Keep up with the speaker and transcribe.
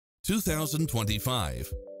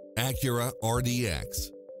2025 Acura RDX.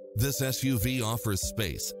 This SUV offers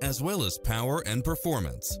space as well as power and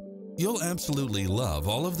performance. You'll absolutely love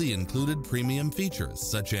all of the included premium features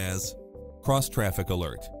such as cross-traffic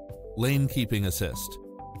alert, lane keeping assist,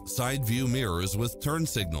 side view mirrors with turn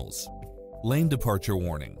signals, lane departure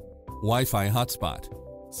warning, Wi-Fi hotspot,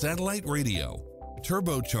 satellite radio,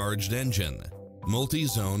 turbocharged engine,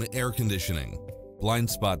 multi-zone air conditioning, blind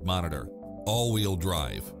spot monitor, all-wheel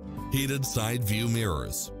drive, heated side view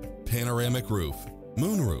mirrors, panoramic roof,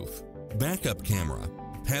 moonroof, backup camera,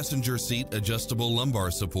 passenger seat adjustable lumbar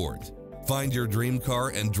support. Find your dream car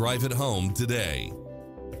and drive it home today.